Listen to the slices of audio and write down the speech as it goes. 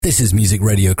This is Music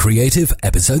Radio Creative,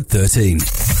 episode 13.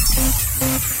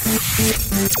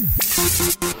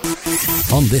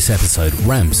 On this episode,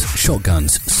 ramps,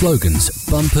 shotguns, slogans,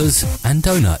 bumpers, and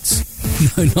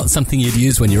donuts. No, not something you'd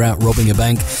use when you're out robbing a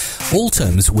bank. All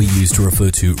terms we use to refer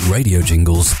to radio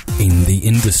jingles in the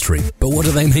industry. But what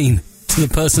do they mean to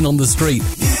the person on the street?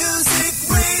 Music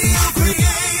Radio Creative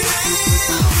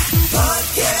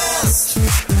Podcast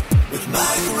with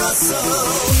Mike Russell.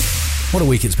 What a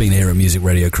week it's been here at Music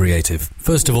Radio Creative.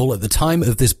 First of all, at the time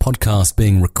of this podcast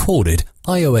being recorded,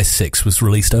 iOS 6 was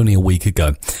released only a week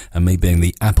ago, and me being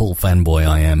the Apple fanboy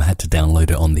I am, had to download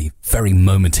it on the very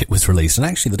moment it was released. And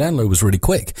actually, the download was really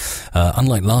quick.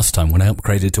 Unlike last time when I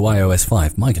upgraded to iOS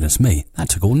 5, my goodness me, that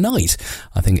took all night.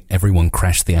 I think everyone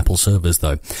crashed the Apple servers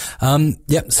though.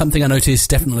 Something I noticed,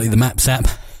 definitely the Maps app.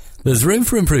 There's room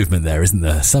for improvement there, isn't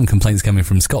there? Some complaints coming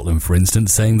from Scotland, for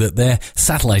instance, saying that their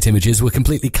satellite images were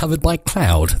completely covered by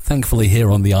cloud. Thankfully,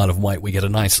 here on the Isle of Wight, we get a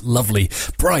nice, lovely,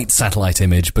 bright satellite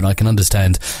image, but I can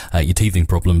understand your teething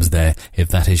problems there if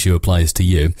that issue applies to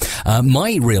you.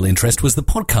 My real interest was the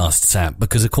Podcasts app,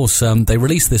 because, of course, they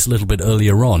released this a little bit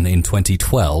earlier on in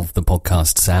 2012, the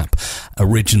Podcasts app,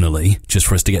 originally, just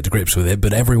for us to get to grips with it,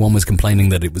 but everyone was complaining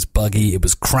that it was buggy, it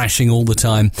was crashing all the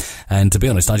time, and to be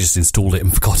honest, I just installed it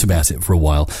and forgot about it for a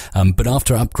while. But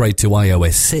after upgrade to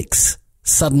iOS 6,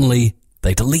 suddenly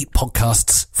they delete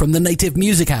podcasts from the native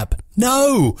music app.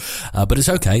 No! But it's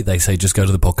okay. They say just go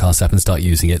to the podcast app and start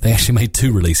using it. They actually made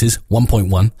two releases,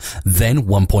 1.1, then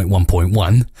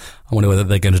 1.1.1. I wonder whether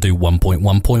they're going to do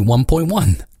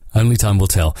 1.1.1.1. Only time will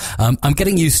tell. I'm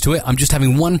getting used to it. I'm just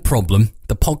having one problem.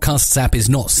 The Podcasts app is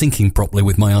not syncing properly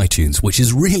with my iTunes, which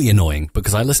is really annoying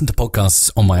because I listen to podcasts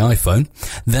on my iPhone,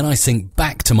 then I sync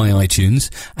back to my iTunes,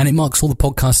 and it marks all the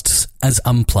podcasts as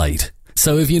unplayed.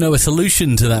 So if you know a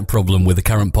solution to that problem with the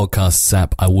current Podcasts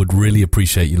app, I would really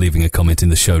appreciate you leaving a comment in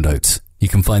the show notes. You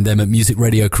can find them at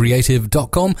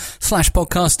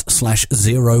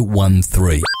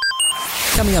musicradiocreative.com/podcast/013.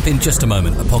 Coming up in just a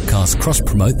moment, a podcast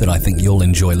cross-promote that I think you'll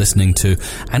enjoy listening to,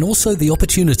 and also the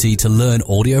opportunity to learn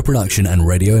audio production and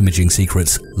radio imaging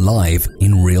secrets live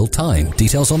in real time.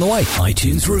 Details on the way.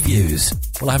 iTunes reviews.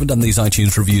 Well, I haven't done these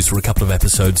iTunes reviews for a couple of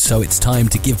episodes, so it's time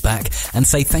to give back and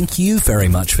say thank you very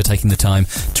much for taking the time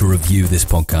to review this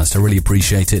podcast. I really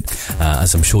appreciate it.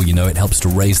 As I'm sure you know, it helps to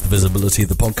raise the visibility of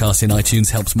the podcast in iTunes,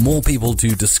 helps more people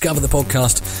to discover the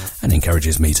podcast, and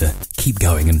encourages me to keep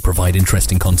going and provide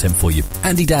interesting content for you.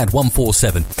 Andy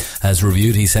Dad147 has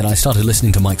reviewed. He said, I started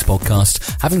listening to Mike's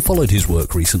podcast, having followed his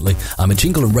work recently. I'm a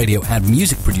jingle and radio ad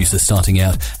music producer starting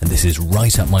out, and this is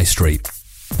right up my street.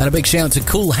 And a big shout to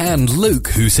Cool Hand Luke,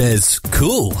 who says,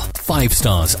 cool, 5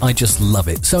 stars. I just love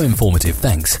it. So informative.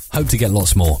 Thanks. Hope to get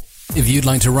lots more. If you'd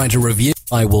like to write a review,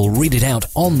 I will read it out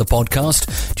on the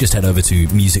podcast. Just head over to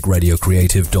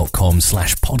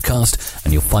musicradiocreative.com/podcast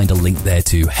and you'll find a link there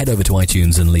to head over to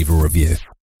iTunes and leave a review.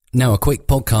 Now, a quick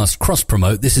podcast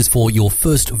cross-promote. This is for your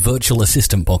first virtual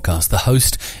assistant podcast. The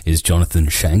host is Jonathan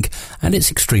Shank, and it's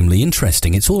extremely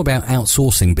interesting. It's all about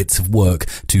outsourcing bits of work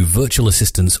to virtual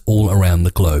assistants all around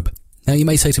the globe. Now, you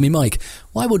may say to me, Mike,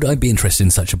 why would I be interested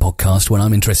in such a podcast when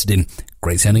I'm interested in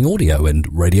great sounding audio and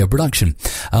radio production?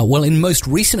 Well, in most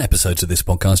recent episodes of this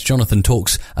podcast, Jonathan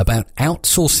talks about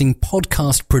outsourcing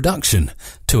podcast production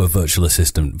to a virtual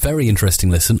assistant. Very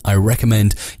interesting listen. I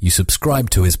recommend you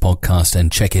subscribe to his podcast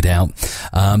and check it out.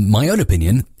 My own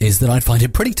opinion is that I'd find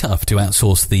it pretty tough to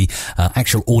outsource the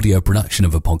actual audio production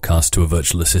of a podcast to a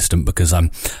virtual assistant because I'm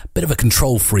a bit of a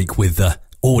control freak with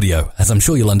audio. As I'm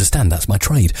sure you'll understand, that's my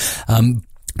trade.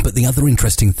 But the other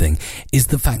interesting thing is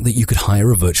the fact that you could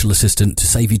hire a virtual assistant to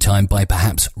save you time by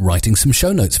perhaps writing some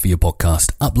show notes for your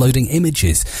podcast, uploading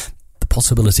images. The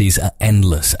possibilities are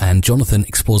endless, and Jonathan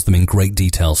explores them in great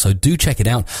detail. So do check it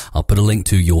out. I'll put a link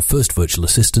to your first virtual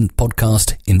assistant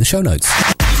podcast in the show notes.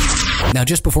 Now,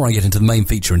 just before I get into the main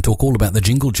feature and talk all about the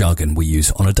jingle jargon we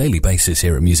use on a daily basis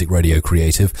here at Music Radio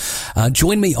Creative,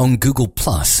 join me on Google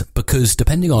Plus, because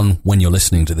depending on when you're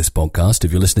listening to this podcast,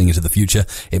 if you're listening into the future,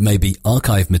 it may be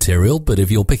archive material, but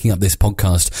if you're picking up this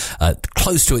podcast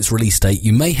close to its release date,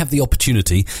 you may have the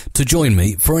opportunity to join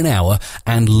me for an hour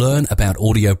and learn about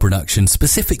audio production,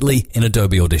 specifically in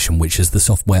Adobe Audition, which is the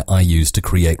software I use to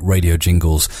create radio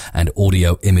jingles and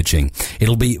audio imaging.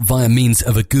 It'll be via means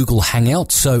of a Google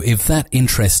Hangout, so if that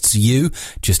interests you,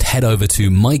 just head over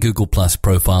to my Google Plus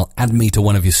profile, add me to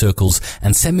one of your circles,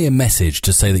 and send me a message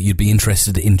to say that you'd be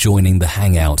interested in joining the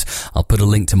Hangout. I'll put a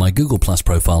link to my Google Plus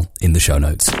profile in the show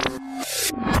notes.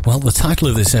 Well, the title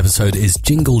of this episode is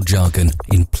Jingle Jargon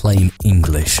in Plain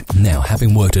English. Now,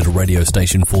 having worked at a radio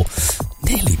station for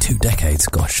nearly 2 decades,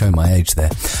 gosh, show my age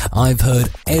there, I've heard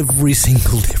every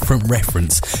single different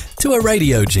reference to a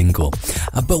radio jingle.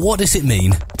 But what does it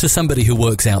mean to somebody who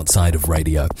works outside of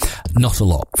radio? Not a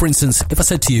lot. For instance, if I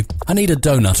said to you, I need a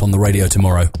donut on the radio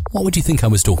tomorrow, what would you think I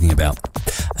was talking about?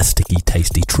 A sticky,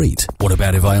 tasty treat. What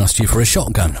about if I asked you for a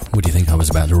shotgun? Would you think I was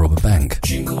about to rob a bank?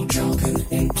 Jingle jargon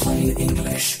in plain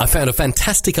English. I found a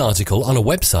fantastic article on a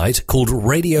website called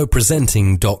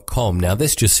radiopresenting.com. Now,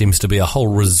 this just seems to be a whole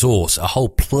resource, a whole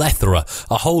plethora,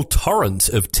 a whole torrent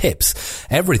of tips.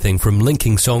 Everything from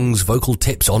linking songs, vocal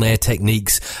tips, on-air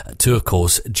techniques, to, of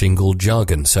course, jingle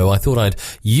jargon. So I thought I'd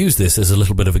use this as a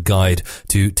little bit of a guide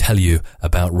to tell you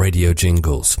about radio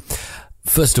jingles.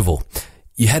 First of all,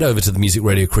 you head over to the Music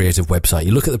Radio Creative website,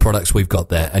 you look at the products we've got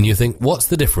there, and you think, what's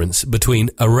the difference between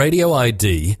a radio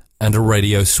ID and a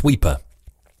radio sweeper?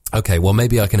 Okay, well,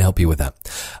 maybe I can help you with that.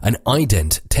 An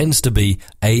ident tends to be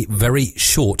a very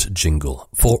short jingle.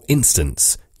 For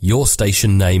instance, your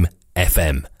station name,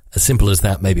 FM. As simple as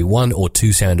that, maybe 1 or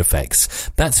 2 sound effects.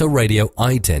 That's a radio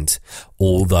ident.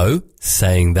 Although,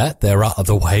 saying that, there are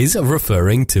other ways of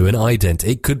referring to an ident.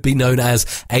 It could be known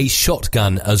as a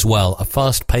shotgun as well, a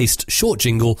fast-paced short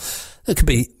jingle that could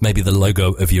be maybe the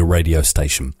logo of your radio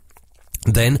station.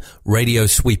 Then, radio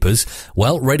sweepers.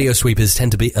 Well, radio sweepers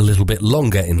tend to be a little bit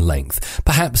longer in length.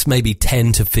 Perhaps maybe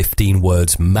 10 to 15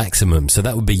 words maximum. So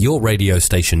that would be your radio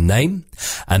station name,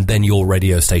 and then your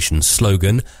radio station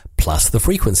slogan, plus the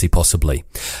frequency possibly.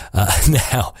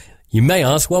 Now, you may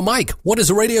ask, well, Mike, what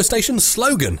is a radio station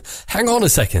slogan? Hang on a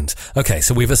second. Okay,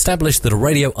 so we've established that a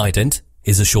radio ident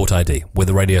is a short ID with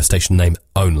a radio station name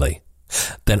only.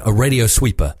 Then a radio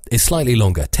sweeper is slightly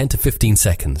longer, 10 to 15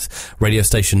 seconds. Radio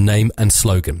station name and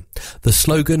slogan. The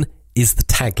slogan is the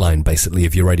tagline, basically,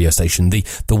 of your radio station. The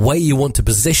way you want to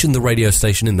position the radio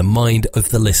station in the mind of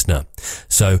the listener.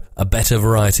 So, a better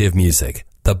variety of music.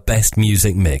 The best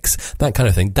music mix. That kind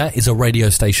of thing. That is a radio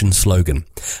station slogan.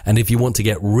 And if you want to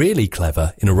get really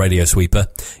clever in a radio sweeper,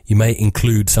 you may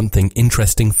include something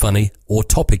interesting, funny, or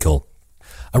topical.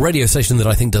 A radio station that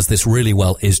I think does this really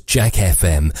well is Jack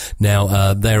FM.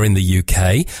 Now, they're in the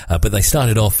UK, but they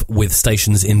started off with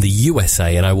stations in the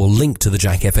USA, and I will link to the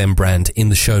Jack FM brand in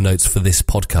the show notes for this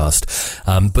podcast.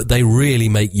 But they really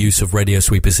make use of radio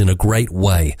sweepers in a great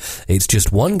way. It's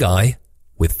just one guy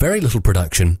with very little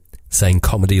production saying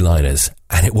comedy liners,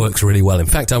 and it works really well. In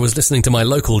fact, I was listening to my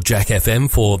local Jack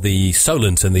FM for the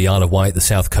Solent and the Isle of Wight, the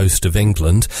south coast of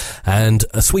England, and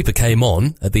a sweeper came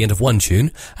on at the end of one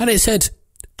tune, and it said,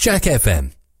 Jack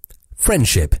FM.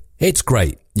 Friendship. It's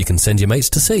great. You can send your mates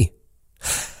to see.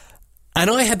 And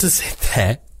I had to sit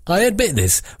there, I admit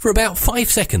this, for about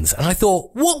 5 seconds, and I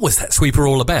thought, what was that sweeper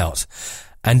all about?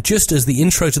 And just as the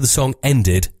intro to the song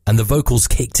ended and the vocals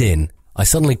kicked in, I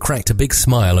suddenly cracked a big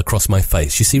smile across my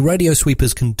face. You see, radio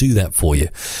sweepers can do that for you.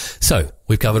 So,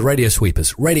 we've covered radio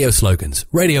sweepers, radio slogans,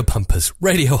 radio bumpers,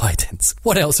 radio idents.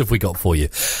 What else have we got for you?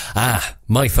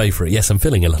 My favourite. Yes, I'm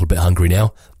feeling a little bit hungry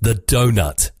now. The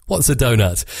donut. What's a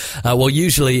donut? Well,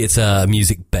 usually it's a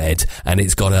music bed, and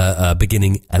it's got a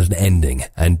beginning and an ending.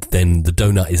 And then the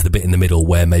donut is the bit in the middle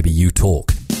where maybe you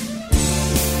talk.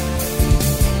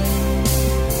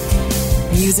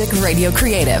 Music Radio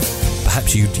Creative.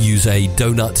 Perhaps you'd use a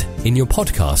donut in your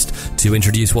podcast to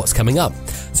introduce what's coming up.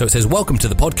 So it says, welcome to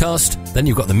the podcast. Then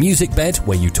you've got the music bed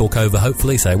where you talk over,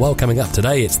 hopefully say, well, coming up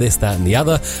today, it's this, that, and the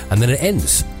other. And then it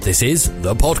ends. This is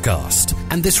the podcast.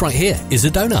 And this right here is a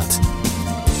donut.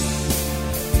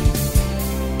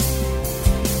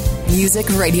 Music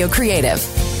Radio Creative.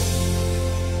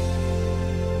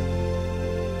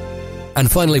 And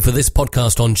finally, for this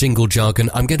podcast on jingle jargon,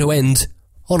 I'm going to end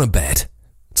on a bed.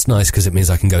 It's nice because it means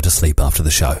I can go to sleep after the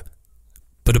show.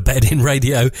 But a bed in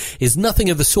radio is nothing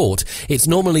of the sort. It's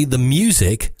normally the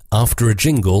music after a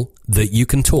jingle that you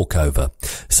can talk over.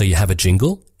 So you have a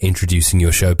jingle introducing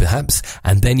your show perhaps,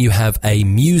 and then you have a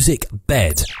music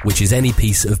bed, which is any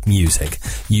piece of music,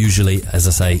 usually, as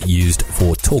I say, used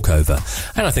for talk over.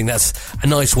 And I think that's a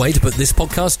nice way to put this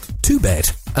podcast to bed.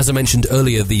 As I mentioned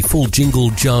earlier, the full jingle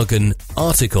jargon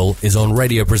article is on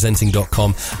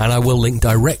radiopresenting.com, and I will link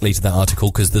directly to that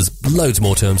article because there's loads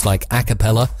more terms like a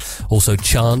cappella, also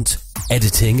chant,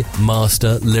 editing,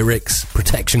 master, lyrics,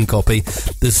 protection copy.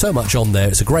 There's so much on there.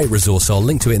 It's a great resource. So I'll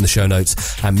link to it in the show notes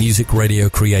at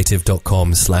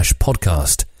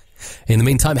musicradiocreative.com/podcast. In the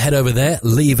meantime, head over there,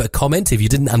 leave a comment if you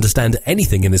didn't understand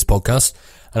anything in this podcast.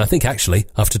 And I think actually,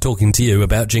 after talking to you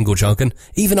about jingle jargon,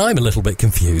 even I'm a little bit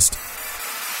confused.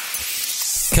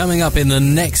 Coming up in the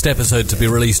next episode to be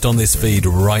released on this feed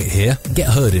right here, get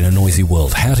heard in a noisy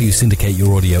world. How do you syndicate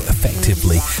your audio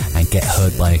effectively and get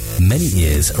heard by many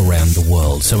ears around the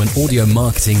world? So an audio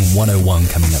marketing 101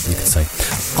 coming up, you could say.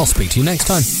 I'll speak to you next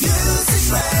time.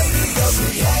 Music Radio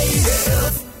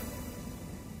Creative.